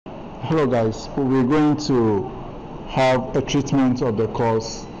Hello guys, we're going to have a treatment of the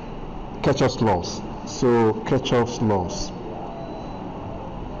course Kirchoff's laws. So Kirchoff's laws.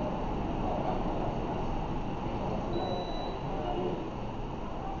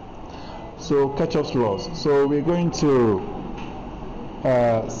 So Kirchoff's laws. So we're going to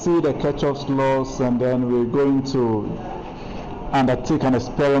see the Kirchoff's laws, and then we're going to undertake an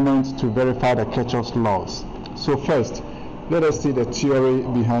experiment to verify the Kirchoff's laws. So first, let us see the theory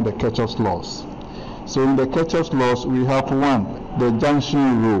behind the Kirchoff's laws. So in the Kirchoff's laws, we have one, the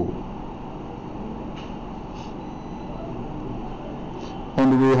junction rule,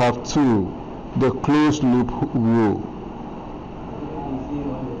 and we have two, the closed loop rule.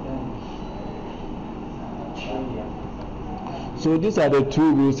 So these are the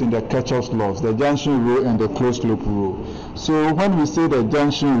two rules in the Kirchoff's laws, the junction rule and the closed loop rule. So when we say the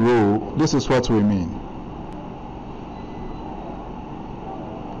junction rule, this is what we mean.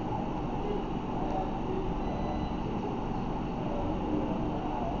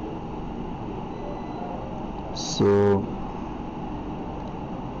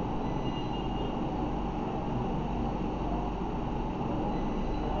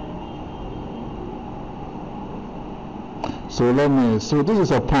 So this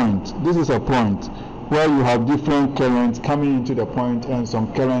is a point where you have different currents coming into the point and some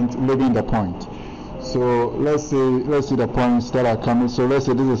current leaving the point. So let's see the points that are coming. So let's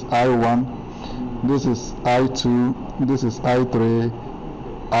say this is I1, this is I2, this is I3,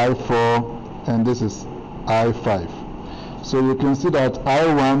 I4, and this is I5. So you can see that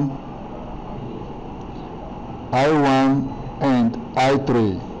I1 and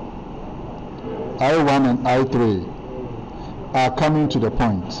I3 are coming to the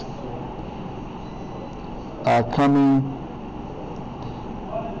point, are coming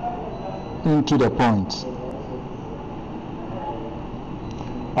into the point,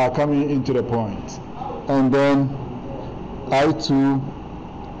 and then I2,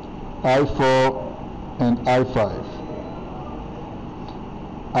 I4, and I5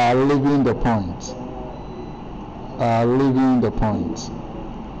 are leaving the point,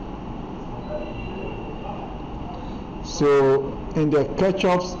 So in the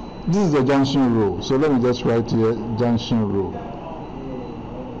Kirchoff's, this is the junction rule. So let me just write here junction rule.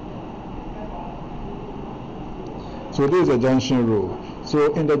 So this is a junction rule.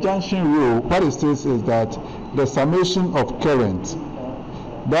 So in the junction rule, what it says is that the summation of current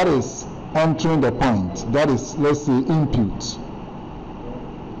that is entering the point, that is, let's say, input,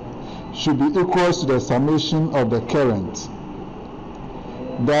 should be equal to the summation of the current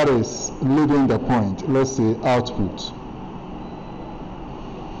that is leaving the point, let's say output.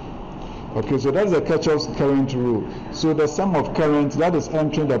 Okay, so that's the Kirchoff's current rule. So the sum of current that is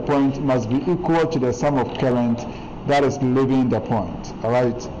entering the point must be equal to the sum of current that is leaving the point. All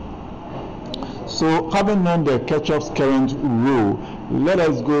right. So having known the Kirchoff's current rule, let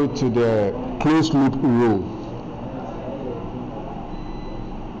us go to the closed loop rule.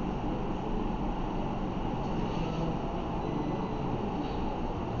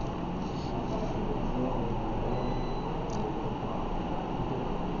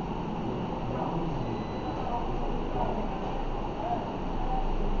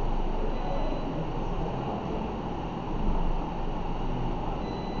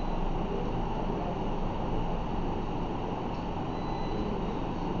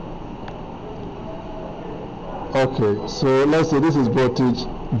 Okay, so let's say this is voltage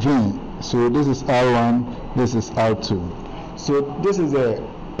V. So this is R1, this is R2. So this is a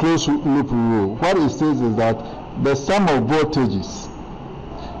closed loop rule. What it says is that the sum of voltages,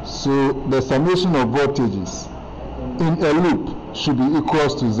 so the summation of voltages in a loop should be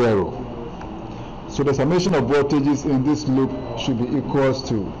equals to 0. So the summation of voltages in this loop should be equals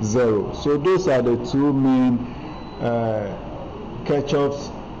to 0. So those are the two main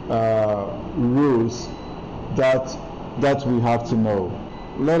Kirchoff's rules that we have to know.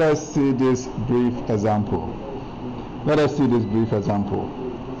 Let us see this brief example.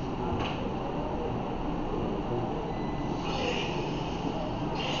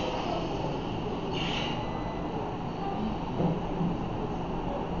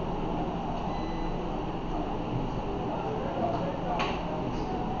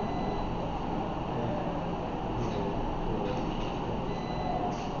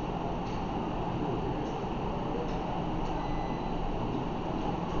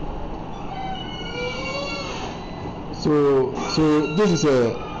 So this is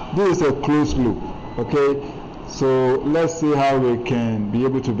a closed loop. Okay, so let's see how we can be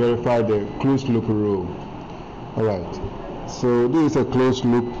able to verify the closed loop rule. All right, so this is a closed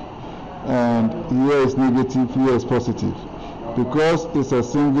loop, and here is negative, here is positive. because it's a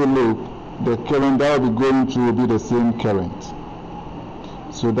single loop, the current that will be going through will be the same current.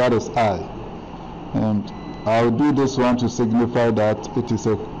 So that is I. And I'll do this one to signify that it is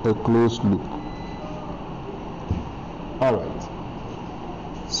a closed loop. Alright.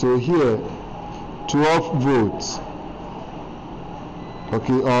 So here, 12 volts,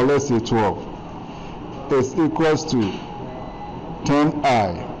 okay, or let's say 12, is equals to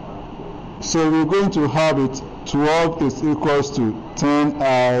 10I. So we're going to have it 12 is equals to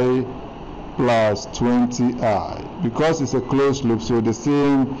 10I plus 20I. Because it's a closed loop, so the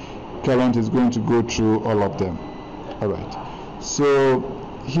same current is going to go through all of them. Alright. So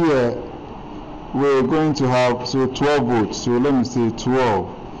here we're going to have, so 12 volts. So let me say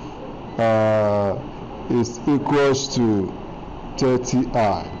 12 is equals to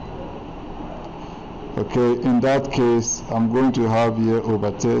 30I. Okay, in that case, I'm going to have here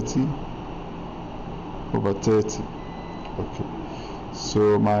over 30. Okay,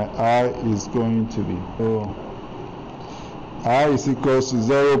 so my I is going to be, I is equals to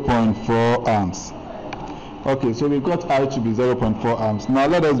 0.4 amps. Okay, so we got I to be 0.4 amps. Now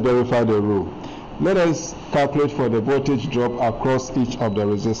let us verify the rule. Let us calculate for the voltage drop across each of the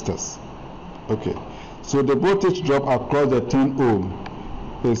resistors. Okay, so the voltage drop across the 10 ohm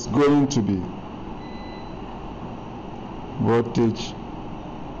is going to be voltage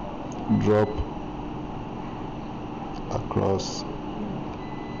drop across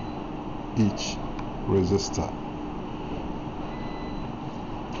each resistor.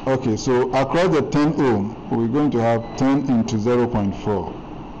 Okay, so across the 10 ohm, we're going to have 10 into 0.4.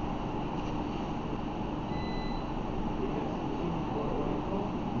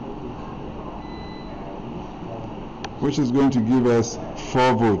 Which is going to give us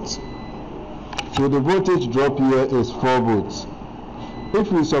 4 volts. So the voltage drop here is 4 volts.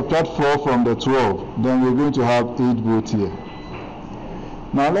 If we subtract 4 from the 12, then we're going to have 8 volts here.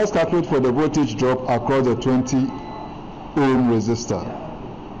 Now let's calculate for the voltage drop across the 20 ohm resistor.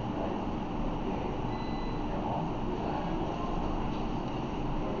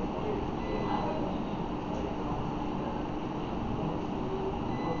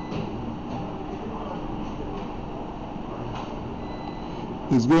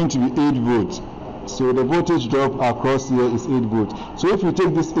 Is going to be 8 volts. So the voltage drop across here is 8 volts. So if you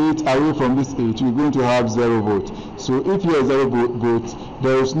take this 8 away from this 8, you're going to have 0 volts. So if here is 0 volts,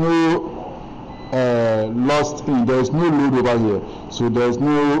 there is no loss in, there is no load over here. So there is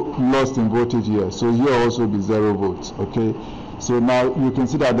no loss in voltage here. So here also be 0 volts. Okay. So now you can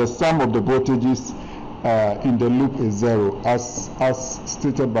see that the sum of the voltages in the loop is 0, as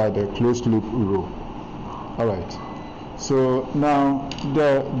stated by the closed loop rule. All right. So now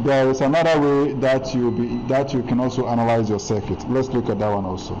there is another way that you can also analyze your circuit. Let's look at that one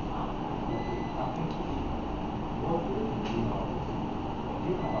also.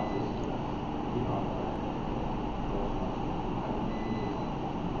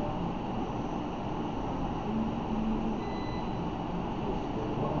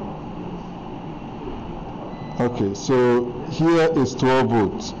 Okay, so here is 12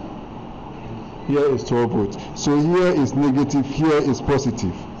 volts. Here is 12 volts. So here is negative, here is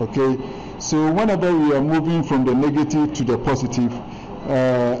positive. Okay, so whenever we are moving from the negative to the positive,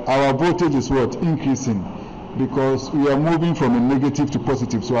 our voltage is what? Increasing, because we are moving from a negative to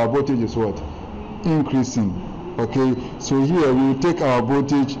positive, so our voltage is what? Increasing. Okay, so here we will take our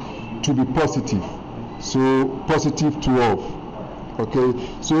voltage to be positive, so positive 12. Okay,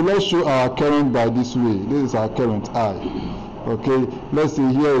 so let's show our current by this way. This is our current I. Okay, let's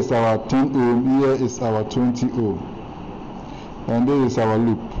say here is our 10 ohm, here is our 20 ohm, and this is our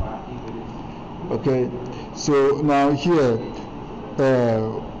loop. Okay, so now here,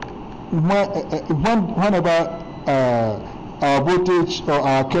 whenever our voltage or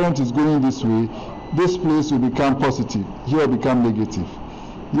our current is going this way, this place will become positive, here become negative,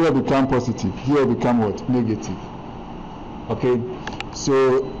 here become positive, here become what? Negative. Okay,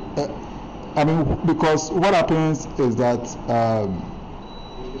 so I mean, because what happens is that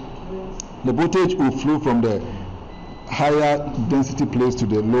the voltage will flow from the higher density place to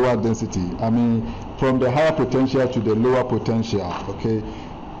the lower density. I mean, from the higher potential to the lower potential. Okay,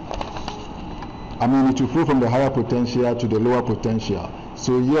 I mean, it will flow from the higher potential to the lower potential.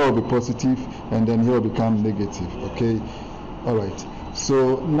 So here will be positive, and then here will become negative. Okay, all right.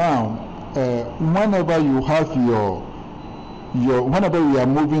 So now, whenever you have whenever we are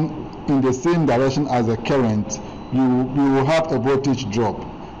moving in the same direction as the current, you will have a voltage drop.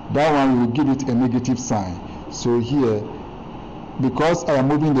 That one will give it a negative sign. So here, because I am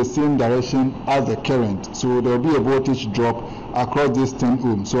moving the same direction as the current, so there will be a voltage drop across this 10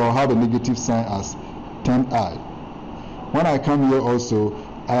 ohm. So I'll have a negative sign as 10I. when I come here also,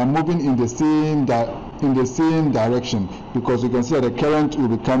 I am moving in the same direction, because you can see that the current will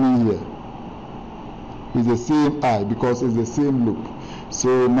be coming here. It's the same I, because it's the same loop.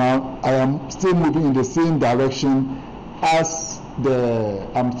 So now I am still moving in the same direction as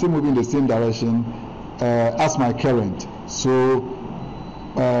as my current. So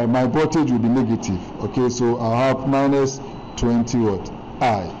my voltage will be negative. Okay, so I'll have minus 20 what?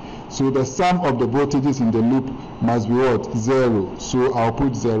 I. So the sum of the voltages in the loop must be what? 0. So I'll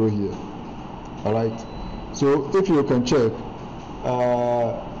put 0 here. Alright. So if you can check,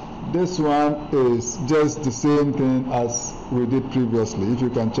 this one is just the same thing as we did previously. If you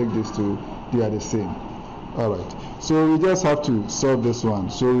can check these two, they are the same. Alright. So we just have to solve this one.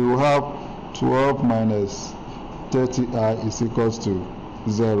 So we will have 12 minus 30I is equals to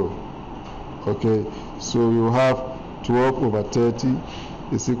 0. Okay. So we will have 12 over 30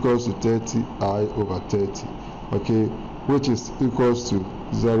 is equals to 30I over 30. Okay. Which is equals to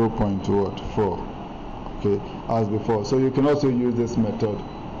 0.4. Okay, as before. So you can also use this method.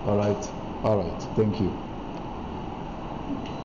 All right, thank you.